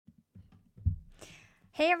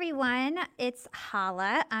Hey everyone, it's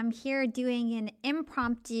Hala. I'm here doing an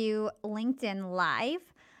impromptu LinkedIn Live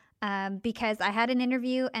because I had an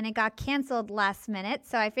interview and it got canceled last minute.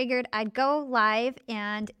 So I figured I'd go live,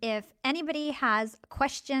 and if anybody has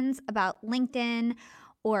questions about LinkedIn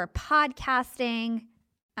or podcasting,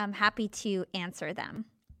 I'm happy to answer them.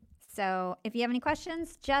 So if you have any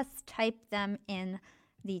questions, just type them in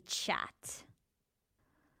the chat.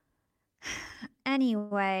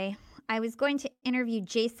 Anyway, I was going to interview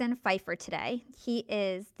Jason Pfeiffer today. He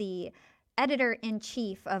is the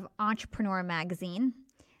editor-in-chief of Entrepreneur Magazine,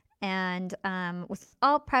 and was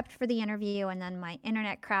all prepped for the interview, and then my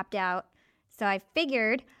internet crapped out. So I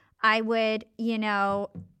figured I would,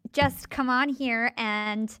 just come on here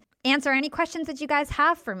and answer any questions that you guys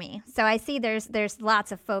have for me. So I see there's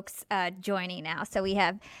lots of folks joining now. So we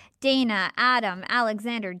have Dana, Adam,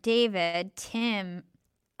 Alexander, David, Tim,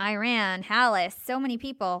 Iran, Hala, so many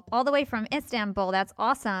people all the way from Istanbul. That's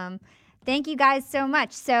awesome. Thank you guys so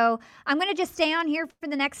much. So I'm going to just stay on here for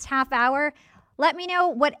the next half hour. Let me know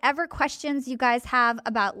whatever questions you guys have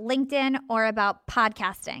about LinkedIn or about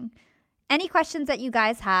podcasting. Any questions that you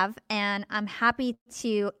guys have, and I'm happy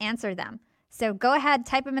to answer them. So go ahead,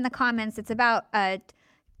 type them in the comments. It's about a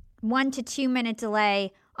 1 to 2 minute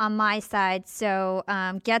delay on my side. So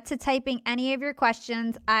get to typing any of your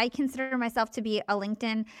questions. I consider myself to be a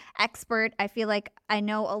LinkedIn expert. I feel like I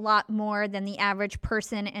know a lot more than the average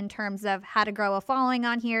person in terms of how to grow a following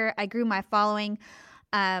on here. I grew my following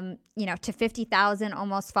to 50,000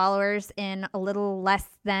 almost followers in a little less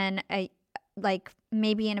than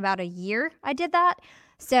maybe in about a year I did that.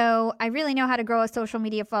 So I really know how to grow a social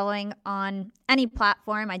media following on any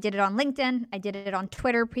platform. I did it on LinkedIn. I did it on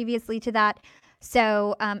Twitter previously to that.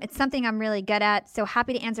 So it's something I'm really good at. So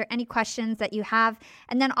happy to answer any questions that you have.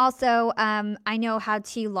 And then also, I know how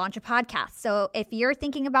to launch a podcast. So if you're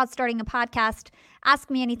thinking about starting a podcast, ask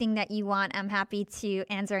me anything that you want. I'm happy to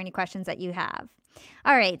answer any questions that you have.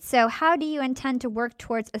 All right. So how do you intend to work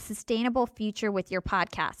towards a sustainable future with your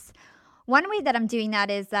podcasts? One way that I'm doing that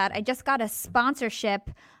is that I just got a sponsorship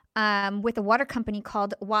with a water company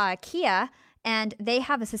called YAPLive, and they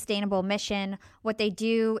have a sustainable mission. What they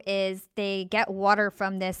do is they get water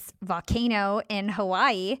from this volcano in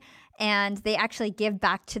Hawaii, and they actually give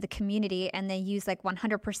back to the community, and they use 100%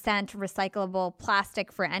 recyclable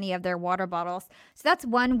plastic for any of their water bottles. So that's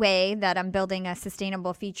one way that I'm building a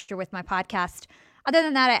sustainable future with my podcast. Other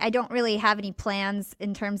than that, I don't really have any plans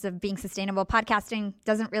in terms of being sustainable. Podcasting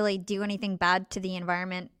doesn't really do anything bad to the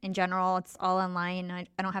environment in general. It's all online.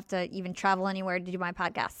 I don't have to even travel anywhere to do my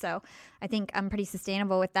podcast. So I think I'm pretty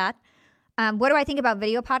sustainable with that. What do I think about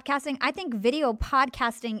video podcasting? I think video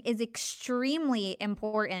podcasting is extremely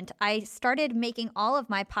important. I started making all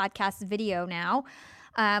of my podcasts video now.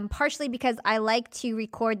 Partially because I like to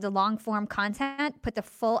record the long form content, put the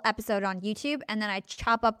full episode on YouTube, and then I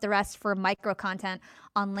chop up the rest for micro content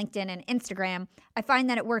on LinkedIn and Instagram. I find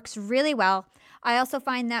that it works really well. I also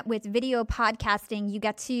find that with video podcasting, you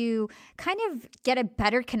get to kind of get a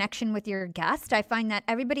better connection with your guest. I find that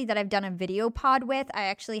everybody that I've done a video pod with, I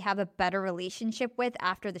actually have a better relationship with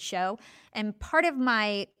after the show. And part of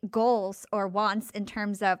my goals or wants in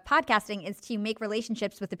terms of podcasting is to make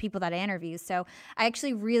relationships with the people that I interview. So I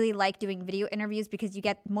actually really like doing video interviews because you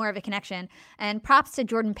get more of a connection. And props to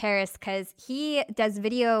Jordan Paris, because he does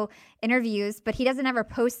video interviews, but he doesn't ever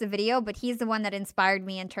post the video, but he's the one that inspired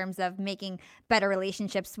me in terms of making better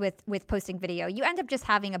relationships with posting video. You end up just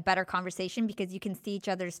having a better conversation because you can see each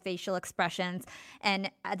other's facial expressions, and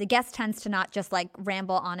the guest tends to not just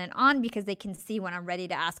ramble on and on because they can see when I'm ready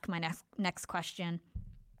to ask my next question.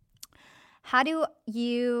 How do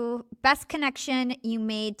you, best connection you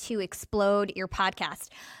made to explode your podcast?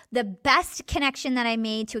 The best connection that I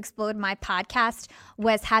made to explode my podcast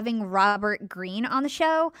was having Robert Greene on the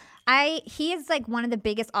show. He is one of the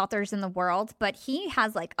biggest authors in the world, but he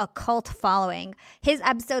has a cult following. His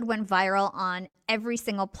episode went viral on every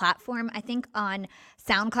single platform. I think on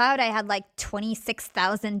SoundCloud, I had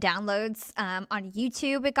 26,000 downloads. On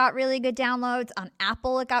YouTube, it got really good downloads. On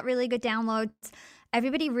Apple, it got really good downloads.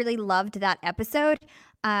 Everybody really loved that episode.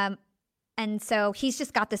 And so he's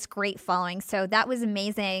just got this great following. So that was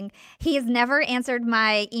amazing. He has never answered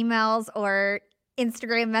my emails or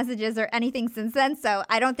Instagram messages or anything since then. So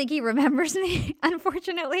I don't think he remembers me,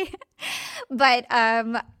 unfortunately. But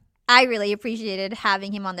I really appreciated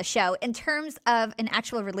having him on the show. In terms of an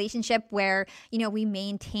actual relationship where, we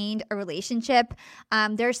maintained a relationship,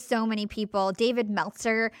 there's so many people. David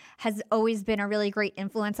Meltzer has always been a really great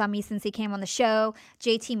influence on me since he came on the show.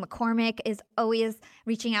 JT McCormick is always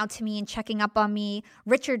reaching out to me and checking up on me.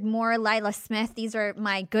 Richard Moore, Lila Smith, these are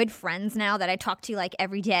my good friends now that I talk to like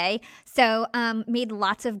every day. So made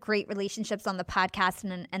lots of great relationships on the podcast,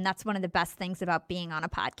 and that's one of the best things about being on a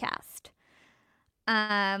podcast.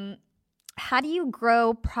 How do you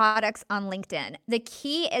grow products on LinkedIn? The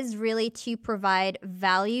key is really to provide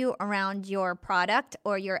value around your product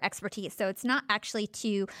or your expertise. So it's not actually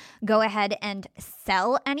to go ahead and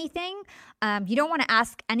sell anything. You don't want to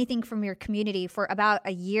ask anything from your community for about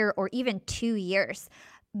a year or even 2 years.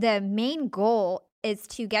 The main goal is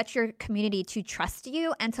to get your community to trust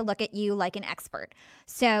you and to look at you like an expert.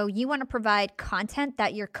 So you want to provide content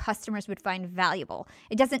that your customers would find valuable.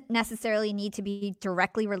 It doesn't necessarily need to be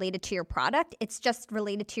directly related to your product. It's just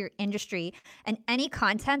related to your industry and any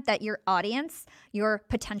content that your audience, your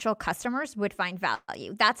potential customers would find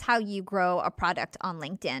value. That's how you grow a product on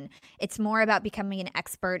LinkedIn. It's more about becoming an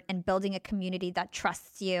expert and building a community that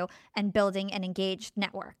trusts you and building an engaged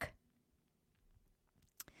network.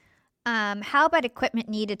 How about equipment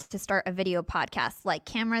needed to start a video podcast, like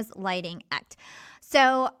cameras, lighting, act?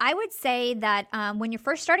 So I would say that when you're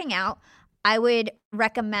first starting out, I would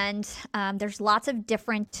recommend there's lots of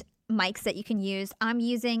different mics that you can use. I'm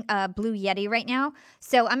using a Blue Yeti right now.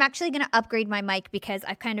 So I'm actually going to upgrade my mic because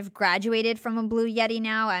I've kind of graduated from a Blue Yeti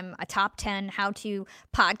now. I'm a top 10 how-to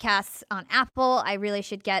podcasts on Apple. I really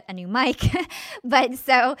should get a new mic. But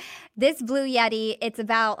so this Blue Yeti, it's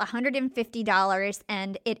about $150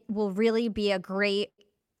 and it will really be a great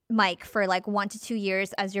mic for like 1 to 2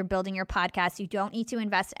 years as you're building your podcast. You don't need to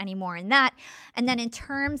invest any more in that. And then in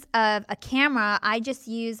terms of a camera, I just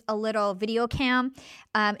use a little video cam.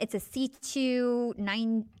 It's a C2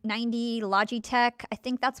 990 Logitech. I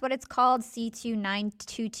think that's what it's called, C2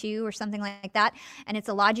 922 or something like that. And it's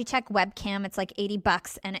a Logitech webcam. It's like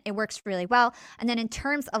 $80 and it works really well. And then in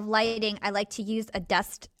terms of lighting, I like to use a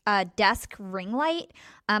desk ring light.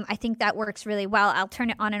 I think that works really well. I'll turn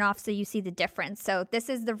it on and off so you see the difference. So this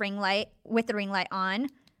is the ring light with the ring light on,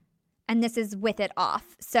 and this is with it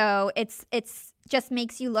off. So it's just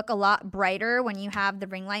makes you look a lot brighter when you have the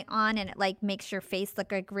ring light on, and it like makes your face look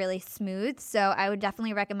like really smooth. So I would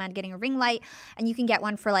definitely recommend getting a ring light, and you can get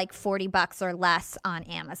one for like $40 or less on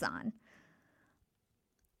Amazon.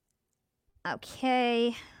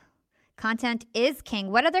 Okay. Content is king.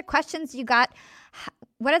 What other questions you got?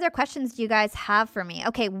 What other questions do you guys have for me?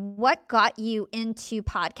 Okay, what got you into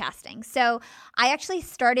podcasting? So I actually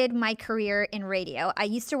started my career in radio. I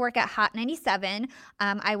used to work at Hot 97.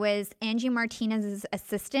 I was Angie Martinez's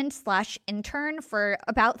assistant/intern for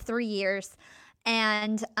about 3 years.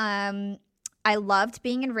 And I loved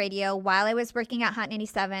being in radio. While I was working at Hot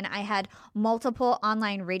 97, I had multiple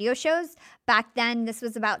online radio shows. Back then, this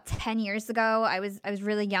was about 10 years ago. I was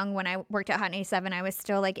really young when I worked at Hot 97. I was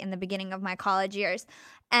still like in the beginning of my college years.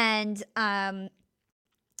 And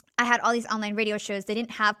I had all these online radio shows. They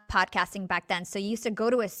didn't have podcasting back then. So you used to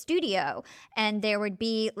go to a studio and there would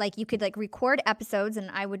be like, you could like record episodes,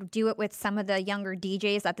 and I would do it with some of the younger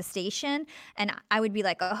DJs at the station. And I would be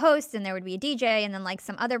like a host, and there would be a DJ and then like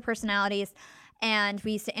some other personalities. And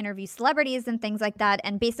we used to interview celebrities and things like that.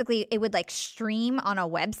 And basically it would like stream on a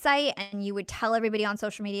website, and you would tell everybody on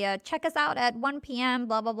social media, check us out at 1 p.m.,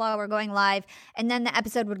 blah, blah, blah, we're going live. And then the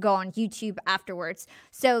episode would go on YouTube afterwards.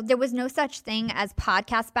 So there was no such thing as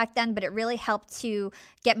podcasts back then, but it really helped to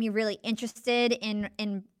get me really interested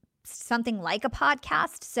in something like a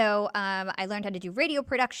podcast. So I learned how to do radio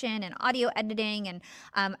production and audio editing. And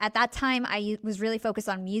at that time, I was really focused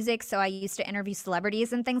on music. So I used to interview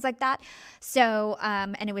celebrities and things like that. So,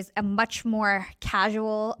 and it was a much more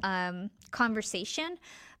casual conversation.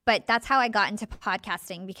 But that's how I got into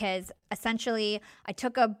podcasting, because essentially I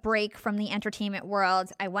took a break from the entertainment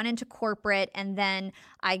world. I went into corporate, and then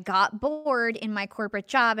I got bored in my corporate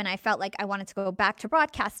job, and I felt like I wanted to go back to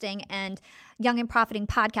broadcasting. And Young and Profiting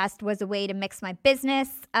Podcast was a way to mix my business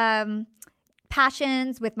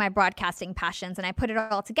passions with my broadcasting passions. And I put it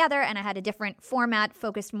all together, and I had a different format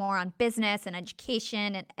focused more on business and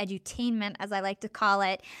education and edutainment, as I like to call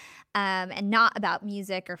it. And not about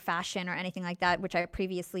music or fashion or anything like that, which I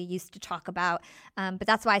previously used to talk about. But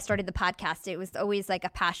that's why I started the podcast. It was always like a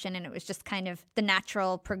passion, and it was just kind of the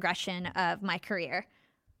natural progression of my career.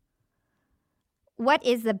 What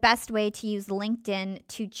is the best way to use LinkedIn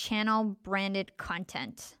to channel branded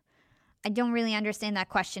content? I don't really understand that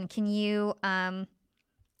question. Can you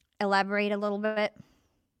elaborate a little bit?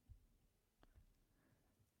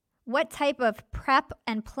 what type of prep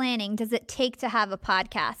and planning does it take to have a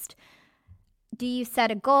podcast? Do you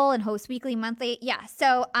set a goal and host weekly, monthly? Yeah.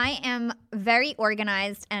 So I am very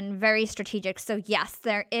organized and very strategic. So yes,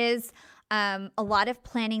 there is a lot of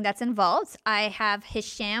planning that's involved. I have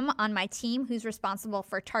Hisham on my team who's responsible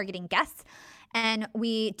for targeting guests. And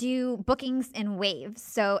we do bookings in waves.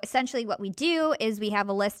 So essentially what we do is we have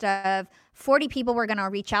a list of 40 people we're going to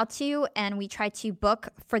reach out to, and we try to book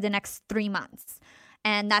for the next 3 months.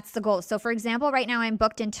 And that's the goal. So for example, right now I'm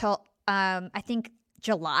booked until I think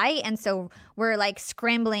July. And so we're like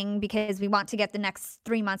scrambling because we want to get the next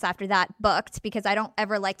 3 months after that booked, because I don't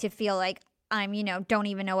ever like to feel like I'm, don't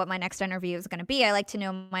even know what my next interview is going to be. I like to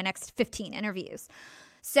know my next 15 interviews.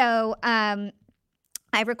 So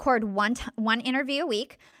I record one interview a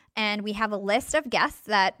week, and we have a list of guests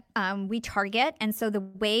that we target. And so the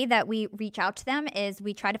way that we reach out to them is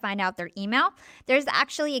we try to find out their email. There's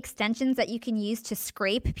actually extensions that you can use to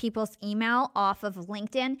scrape people's email off of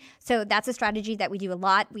LinkedIn. So that's a strategy that we do a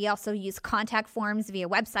lot. We also use contact forms via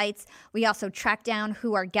websites. We also track down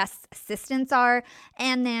who our guest assistants are.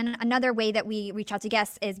 And then another way that we reach out to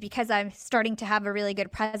guests is because I'm starting to have a really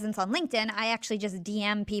good presence on LinkedIn, I actually just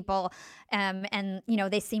DM people and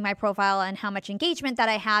they see my profile and how much engagement that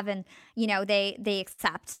I have, and they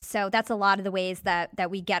accept. So that's a lot of the ways that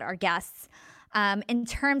we get our guests. In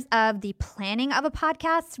terms of the planning of a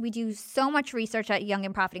podcast, we do so much research at Young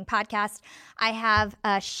and Profiting Podcast. I have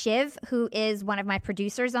Shiv, who is one of my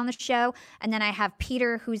producers on the show. And then I have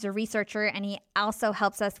Peter, who's a researcher, and he also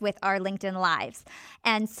helps us with our LinkedIn Lives.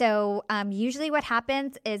 And so usually what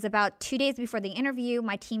happens is about 2 days before the interview,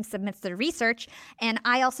 my team submits their research. And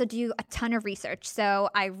I also do a ton of research. So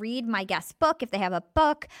I read my guest's book if they have a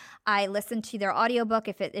book. I listen to their audiobook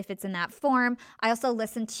if it's in that form. I also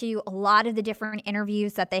listen to a lot of the different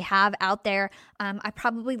interviews that they have out there. I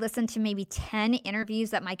probably listen to maybe 10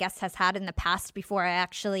 interviews that my guest has had in the past before I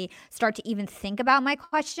actually start to even think about my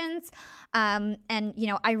questions. I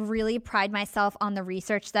really pride myself on the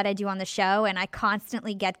research that I do on the show, and I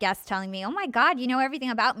constantly get guests telling me, oh my God, you know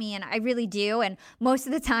everything about me, and I really do. And most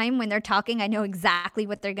of the time when they're talking, I know exactly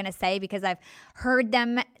what they're going to say because I've heard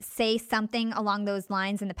them say something along those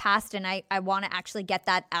lines in the past, and I want to actually get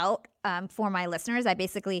that out for my listeners. I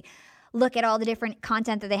basically look at all the different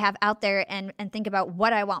content that they have out there and think about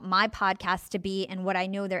what I want my podcast to be and what I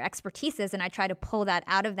know their expertise is, and I try to pull that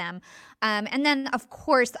out of them. And then, of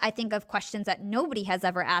course, I think of questions that nobody has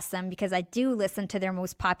ever asked them because I do listen to their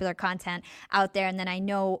most popular content out there, and then I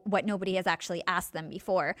know what nobody has actually asked them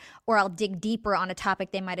before. Or I'll dig deeper on a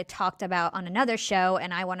topic they might have talked about on another show,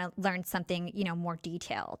 and I want to learn something, more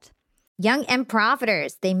detailed. Young and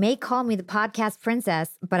Profiters, they may call me the podcast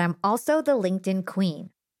princess, but I'm also the LinkedIn queen.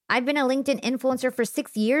 I've been a LinkedIn influencer for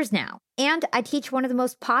 6 years now, and I teach one of the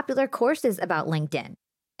most popular courses about LinkedIn.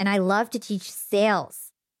 And I love to teach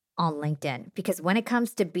sales on LinkedIn because when it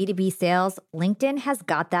comes to B2B sales, LinkedIn has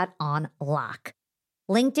got that on lock.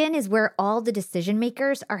 LinkedIn is where all the decision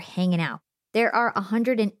makers are hanging out. There are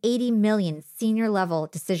 180 million senior level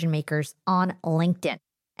decision makers on LinkedIn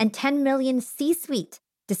and 10 million C-suite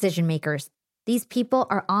decision makers. These people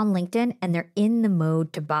are on LinkedIn and they're in the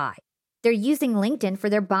mode to buy. They're using LinkedIn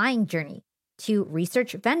for their buying journey, to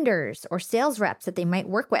research vendors or sales reps that they might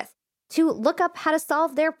work with, to look up how to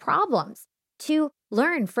solve their problems, to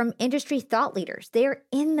learn from industry thought leaders. They are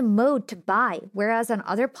in the mode to buy, whereas on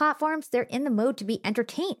other platforms, they're in the mode to be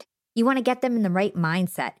entertained. You want to get them in the right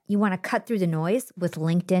mindset. You want to cut through the noise with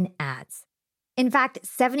LinkedIn ads. In fact,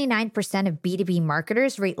 79% of B2B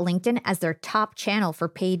marketers rate LinkedIn as their top channel for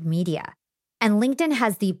paid media. And LinkedIn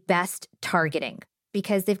has the best targeting,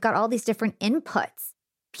 because they've got all these different inputs.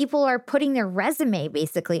 People are putting their resume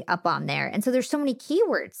basically up on there. And so there's so many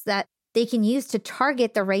keywords that they can use to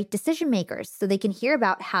target the right decision makers so they can hear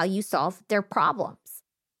about how you solve their problems.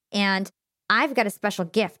 And I've got a special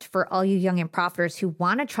gift for all you young and profiters who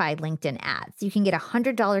want to try LinkedIn ads. You can get a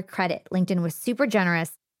 $100 credit. LinkedIn was super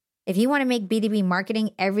generous. If you want to make B2B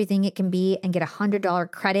marketing everything it can be and get a $100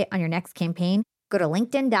 credit on your next campaign, go to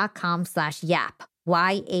linkedin.com/YAP,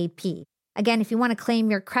 YAP. Again, if you want to claim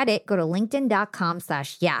your credit, go to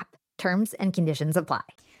linkedin.com/YAP. Terms and conditions apply.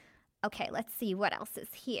 Okay, let's see what else is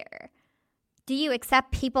here. Do you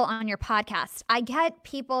accept people on your podcast? I get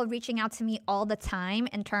people reaching out to me all the time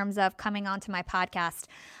in terms of coming onto my podcast.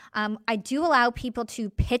 I do allow people to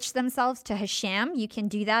pitch themselves to Hisham. You can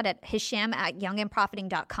do that at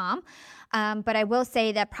hisham@youngandprofiting.com. But I will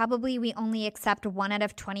say that probably we only accept 1 out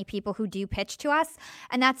of 20 people who do pitch to us.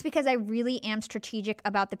 And that's because I really am strategic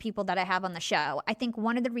about the people that I have on the show. I think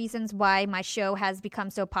one of the reasons why my show has become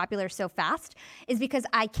so popular so fast is because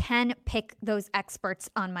I can pick those experts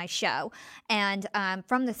on my show. And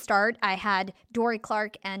from the start, I had Dory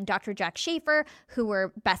Clark and Dr. Jack Schaefer, who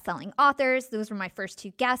were best-selling authors. Those were my first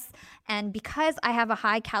 2 guests. And because I have a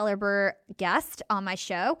high caliber guest on my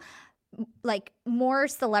show, like more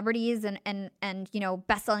celebrities and you know,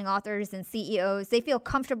 best-selling authors and CEOs, they feel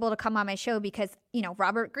comfortable to come on my show because, you know,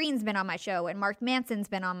 Robert Greene's been on my show and Mark Manson's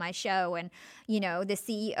been on my show and, you know, the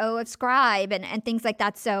CEO of Scribe and things like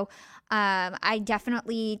that. So I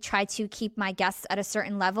definitely try to keep my guests at a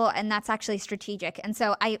certain level, and that's actually strategic. And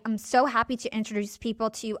so I am so happy to introduce people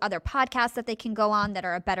to other podcasts that they can go on that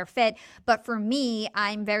are a better fit. But for me,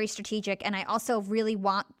 I'm very strategic, and I also really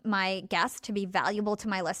want my guests to be valuable to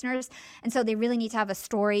my listeners. And so they really need to have a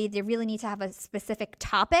story. They really need to have a specific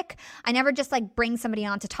topic. I never just like bring somebody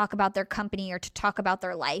on to talk about their company or to talk about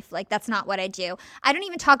their life. Like, that's not what I do. I don't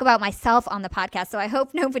even talk about myself on the podcast. So I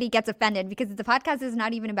hope nobody gets offended, because the podcast is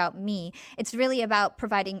not even about me. It's really about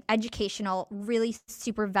providing educational, really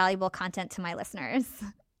super valuable content to my listeners.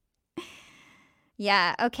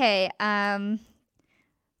 Yeah. Okay. Thank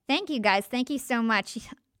you guys. Thank you so much.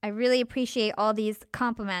 I really appreciate all these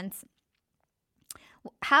compliments.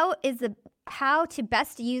 How to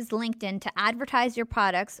best use LinkedIn to advertise your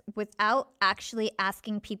products without actually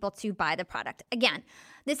asking people to buy the product. Again,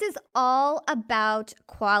 this is all about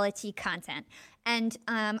quality content. And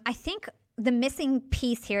I think the missing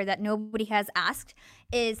piece here that nobody has asked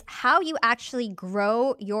is how you actually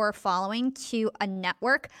grow your following to a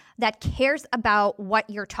network that cares about what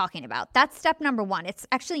you're talking about. That's step number 1. It's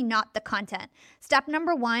actually not the content. Step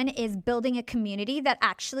number 1 is building a community that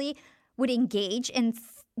actually would engage in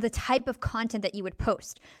the type of content that you would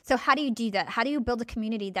post. So how do you do that? How do you build a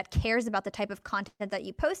community that cares about the type of content that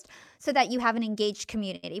you post so that you have an engaged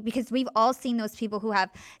community? Because we've all seen those people who have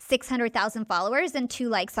 600,000 followers and 2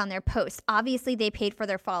 likes on their post. Obviously, they paid for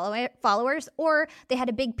their followers, or they had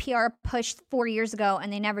a big PR push 4 years ago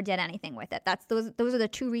and they never did anything with it. Those are the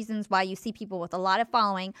 2 reasons why you see people with a lot of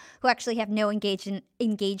following who actually have no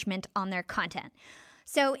engagement on their content.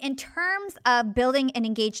 So in terms of building an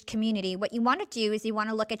engaged community, what you want to do is you want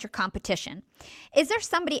to look at your competition. Is there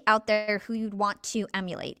somebody out there who you'd want to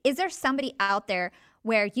emulate? Is there somebody out there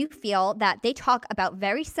where you feel that they talk about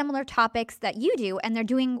very similar topics that you do and they're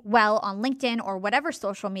doing well on LinkedIn or whatever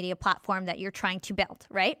social media platform that you're trying to build,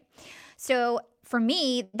 right? So for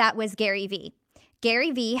me, that was Gary Vee.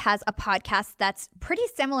 Gary Vee has a podcast that's pretty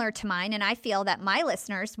similar to mine, and I feel that my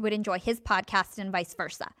listeners would enjoy his podcast and vice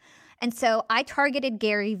versa. And so I targeted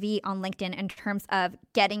Gary Vee on LinkedIn in terms of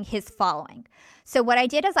getting his following. So what I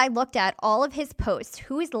did is I looked at all of his posts,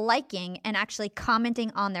 who is liking and actually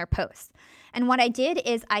commenting on their posts. And what I did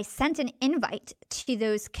is I sent an invite to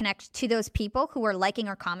those people who were liking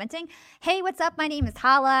or commenting. Hey, what's up? My name is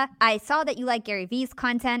Hala. I saw that you like Gary Vee's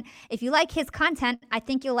content. If you like his content, I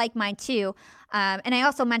think you'll like mine too. And I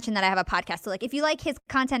also mentioned that I have a podcast. So like, if you like his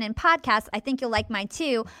content and podcasts, I think you'll like mine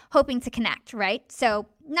too, hoping to connect, right? So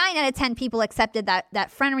 9 out of 10 people accepted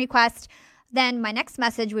that friend request. Then my next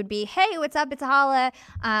message would be, hey, what's up? It's Hala.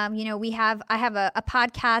 I have a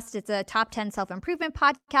podcast. It's a top 10 self-improvement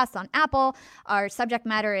podcast on Apple. Our subject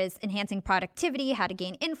matter is enhancing productivity, how to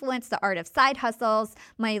gain influence, the art of side hustles.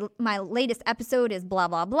 My latest episode is blah,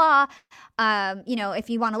 blah, blah. If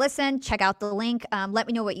you want to listen, check out the link. Let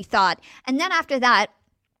me know what you thought. And then after that,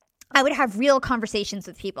 I would have real conversations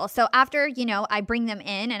with people. So after, I bring them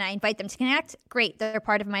in and I invite them to connect, great, they're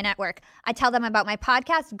part of my network. I tell them about my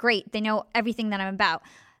podcast, great, they know everything that I'm about.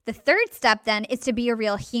 The third step then is to be a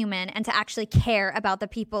real human and to actually care about the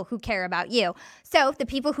people who care about you. So the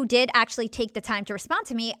people who did actually take the time to respond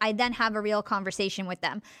to me, I then have a real conversation with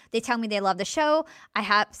them. They tell me they love the show.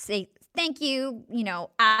 I say thank you,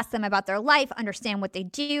 ask them about their life, understand what they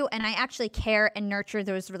do, and I actually care and nurture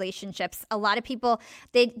those relationships. A lot of people,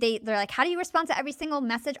 they're like, how do you respond to every single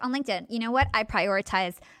message on LinkedIn? You know what? I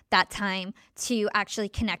prioritize that time to actually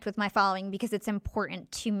connect with my following because it's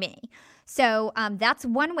important to me. So that's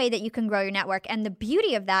one way that you can grow your network. And the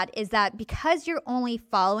beauty of that is that because you're only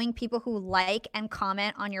following people who like and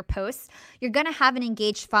comment on your posts, you're going to have an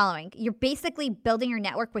engaged following. You're basically building your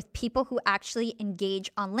network with people who actually engage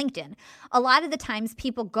on LinkedIn. A lot of the times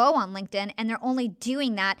people go on LinkedIn and they're only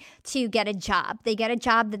doing that to get a job. They get a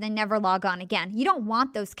job, then they never log on again. You don't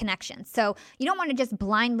want those connections. So you don't want to just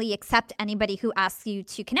blindly accept anybody who asks you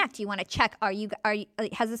to connect. You want to check,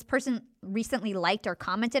 has this person recently liked or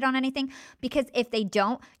commented on anything? Because if they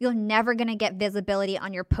don't, you're never going to get visibility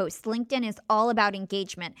on your post. LinkedIn is all about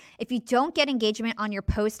engagement. If you don't get engagement on your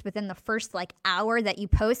post within the first hour that you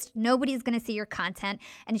post, nobody's going to see your content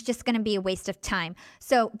and it's just going to be a waste of time.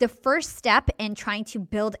 So the first step in trying to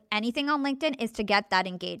build anything on LinkedIn is to get that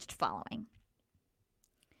engaged following.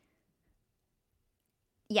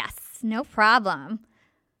 Yes, no problem.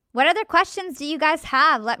 What other questions do you guys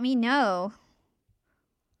have? Let me know.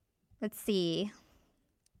 Let's see.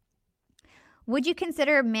 Would you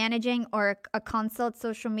consider managing or a consult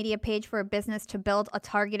social media page for a business to build a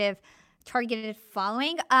targeted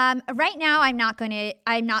following? Right now, I'm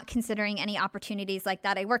not considering any opportunities like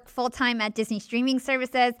that. I work full-time at Disney streaming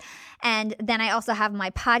services, and then I also have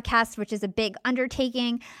my podcast, which is a big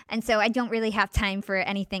undertaking, and so I don't really have time for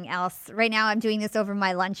anything else. Right now, I'm doing this over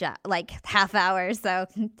my lunch, half hour, so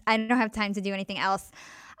I don't have time to do anything else.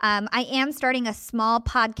 I am starting a small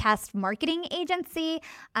podcast marketing agency,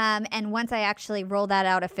 and once I actually roll that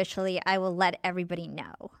out officially, I will let everybody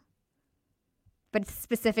know. But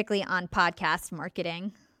specifically on podcast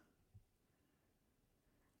marketing.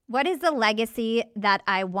 What is the legacy that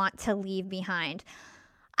I want to leave behind?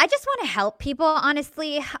 I just want to help people,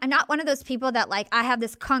 honestly. I'm not one of those people that I have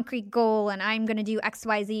this concrete goal and I'm going to do X,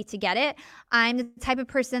 Y, Z to get it. I'm the type of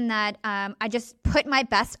person that I just put my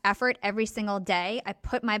best effort every single day. I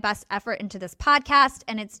put my best effort into this podcast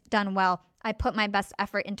and it's done well. I put my best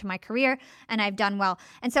effort into my career and I've done well.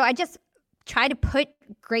 And so I just try to put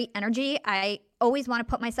great energy. I always want to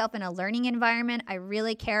put myself in a learning environment. I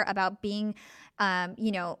really care about being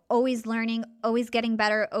always learning, always getting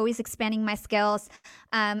better, always expanding my skills.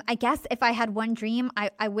 I guess if I had one dream,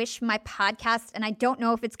 I wish my podcast, and I don't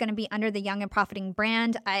know if it's going to be under the Young and Profiting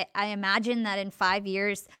brand. I imagine that in 5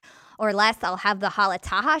 years or less, I'll have the Hala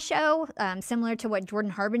show, similar to what Jordan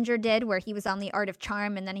Harbinger did, where he was on The Art of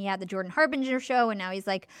Charm, and then he had the Jordan Harbinger show, and now he's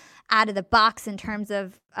out of the box in terms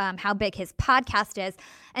of how big his podcast is.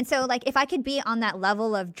 And so if I could be on that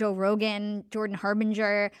level of Joe Rogan, Jordan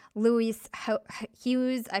Harbinger, Louis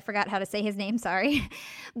Hughes, I forgot how to say his name, sorry.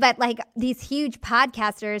 But these huge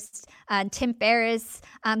podcasters, Tim Ferriss,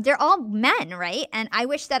 they're all men, right? And I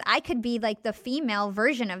wish that I could be the female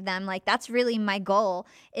version of them. That's really my goal,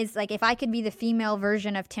 is if I could be the female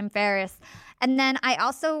version of Tim Ferriss. And then I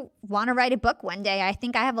also want to write a book one day. I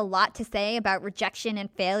think I have a lot to say about rejection and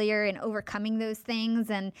failure and overcoming those things,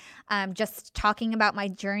 and just talking about my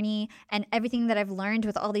journey and everything that I've learned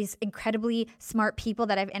with all these incredibly smart people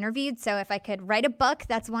that I've interviewed. So if I could write a book,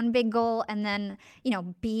 that's one big goal. And then,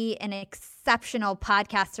 be an exceptional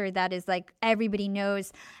podcaster that is everybody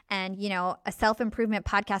knows, and, a self-improvement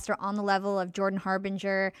podcaster on the level of Jordan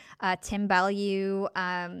Harbinger, Tim Bellew,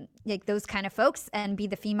 those kind of folks, and be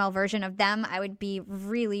the female version of them. I would be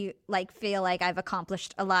really feel like I've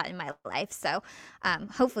accomplished a lot in my life. So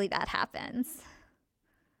hopefully that happens.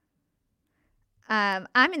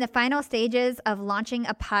 I'm in the final stages of launching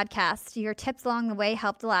a podcast. Your tips along the way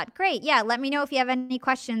helped a lot. Great. Yeah. Let me know if you have any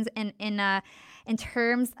questions in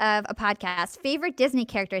terms of a podcast. Favorite Disney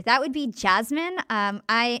character? That would be Jasmine.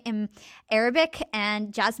 I am Arabic,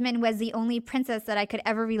 and Jasmine was the only princess that I could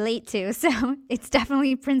ever relate to. So it's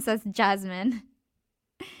definitely Princess Jasmine.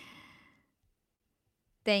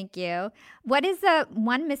 Thank you. What is the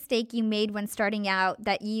one mistake you made when starting out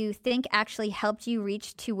that you think actually helped you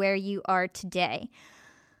reach to where you are today?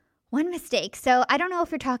 One mistake. So I don't know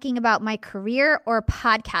if you're talking about my career or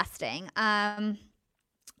podcasting. I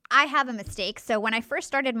have a mistake. So when I first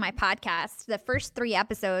started my podcast, the first 3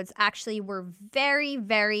 episodes actually were very,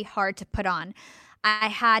 very hard to put on. I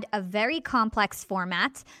had a very complex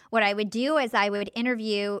format. What I would do is I would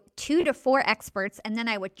interview 2 to 4 experts, and then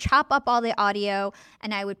I would chop up all the audio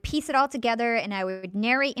and I would piece it all together and I would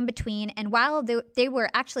narrate in between. And while they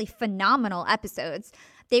were actually phenomenal episodes,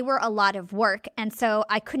 they were a lot of work. And so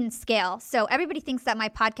I couldn't scale. So everybody thinks that my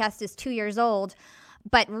podcast is 2 years old.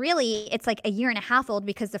 But really, it's like a year and a half old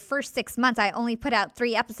because the first 6 months I only put out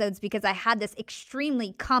 3 episodes because I had this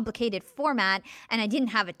extremely complicated format and I didn't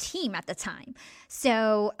have a team at the time.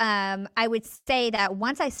 So I would say that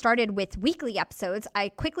once I started with weekly episodes, I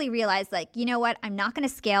quickly realized, like, you know what? I'm not going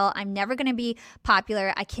to scale. I'm never going to be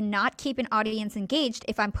popular. I cannot keep an audience engaged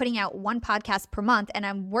if I'm putting out one podcast per month and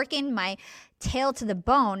I'm working my tail to the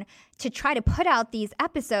bone to try to put out these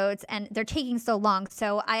episodes, and they're taking so long.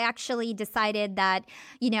 So I actually decided that,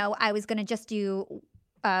 I was going to just do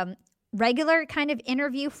regular kind of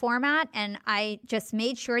interview format, and I just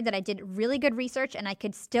made sure that I did really good research and I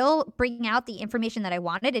could still bring out the information that I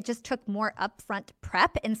wanted. It just took more upfront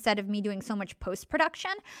prep instead of me doing so much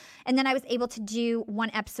post-production. And then I was able to do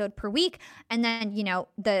 1 episode per week, and then,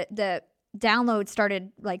 the download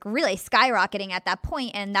started like really skyrocketing at that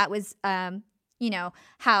point, and that was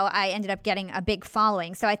how I ended up getting a big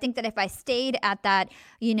following. So I think that if I stayed at that,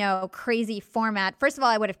 crazy format, first of all,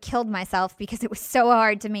 I would have killed myself because it was so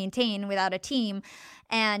hard to maintain without a team.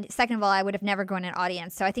 And second of all, I would have never grown an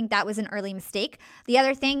audience. So I think that was an early mistake. The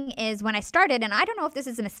other thing is when I started, and I don't know if this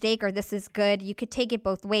is a mistake or this is good, you could take it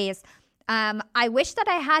both ways. I wish that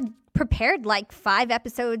I had prepared like 5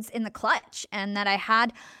 episodes in the clutch and that I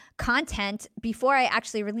had content before I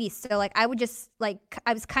actually released. So like I would just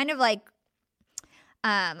I was kind of like,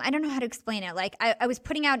 I don't know how to explain it. Like I was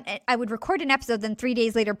putting out, I would record an episode, then 3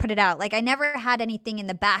 days later put it out. Like I never had anything in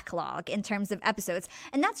the backlog in terms of episodes.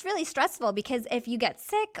 And that's really stressful because if you get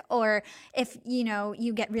sick or if,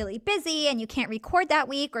 you get really busy and you can't record that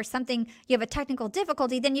week or something, you have a technical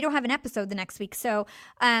difficulty, then you don't have an episode the next week. So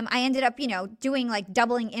I ended up, doing like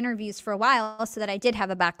doubling interviews for a while so that I did have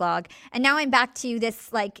a backlog. And now I'm back to this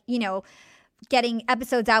getting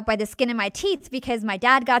episodes out by the skin of my teeth because my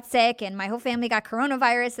dad got sick and my whole family got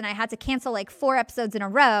coronavirus and I had to cancel like 4 episodes in a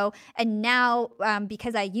row. And now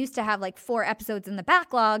because I used to have like 4 episodes in the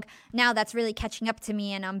backlog, now that's really catching up to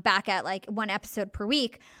me and I'm back at like 1 episode per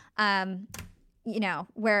week.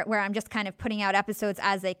 Where I'm just kind of putting out episodes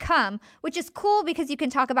as they come, which is cool because you can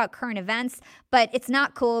talk about current events, but it's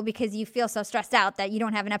not cool because you feel so stressed out that you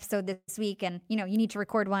don't have an episode this week and, you need to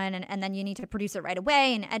record one and then you need to produce it right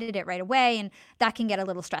away and edit it right away. And that can get a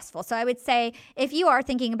little stressful. So I would say if you are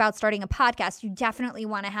thinking about starting a podcast, you definitely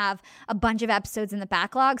want to have a bunch of episodes in the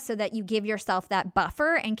backlog so that you give yourself that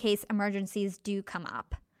buffer in case emergencies do come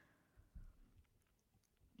up.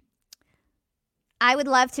 I would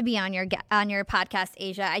love to be on your podcast,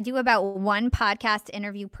 Asia. I do about 1 podcast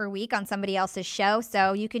interview per week on somebody else's show.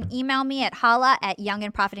 So you can email me at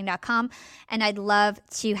hala@youngandprofiting.com, and I'd love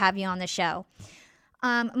to have you on the show.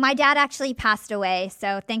 My dad actually passed away,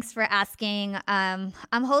 so thanks for asking. I'm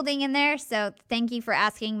holding in there, so thank you for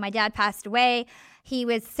asking. My dad passed away. He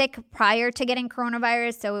was sick prior to getting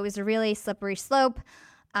coronavirus, so it was a really slippery slope.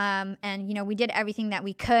 And, we did everything that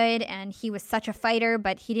we could, and he was such a fighter,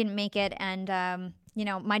 but he didn't make it. And,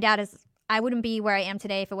 my dad I wouldn't be where I am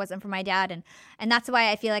today if it wasn't for my dad. And that's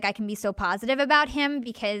why I feel like I can be so positive about him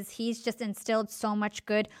because he's just instilled so much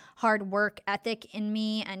good hard work ethic in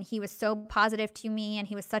me. And he was so positive to me and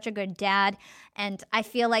he was such a good dad. And I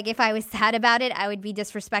feel like if I was sad about it, I would be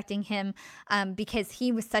disrespecting him because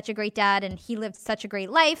he was such a great dad and he lived such a great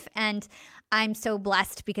life. And I'm so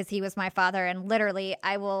blessed because he was my father. And literally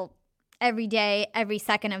I will every day, every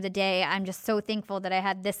second of the day, I'm just so thankful that I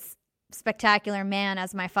had this spectacular man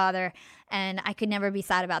as my father, and I could never be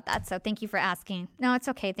sad about that. So thank you for asking. No, it's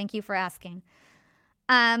okay. Thank you for asking.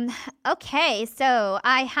 Okay, so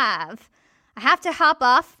I have to hop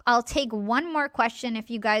off. I'll take one more question if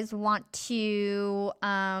you guys want to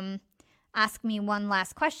ask me one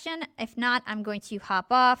last question. If not, I'm going to hop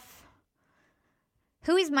off.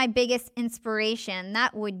 Who is my biggest inspiration?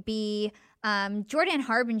 That would be Jordan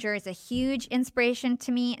Harbinger is a huge inspiration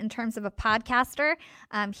to me in terms of a podcaster.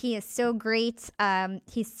 He is so great.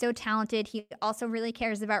 He's so talented. He also really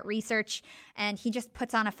cares about research, and he just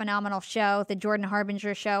puts on a phenomenal show, The Jordan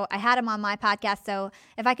Harbinger Show. I had him on my podcast, so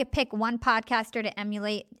if I could pick one podcaster to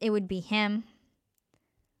emulate, it would be him.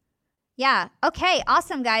 Yeah. Okay.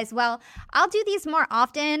 Awesome, guys. Well, I'll do these more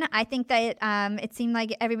often. I think that it seemed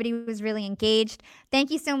like everybody was really engaged.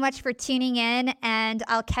 Thank you so much for tuning in, and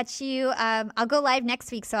I'll catch you. I'll go live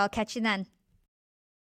next week, so I'll catch you then.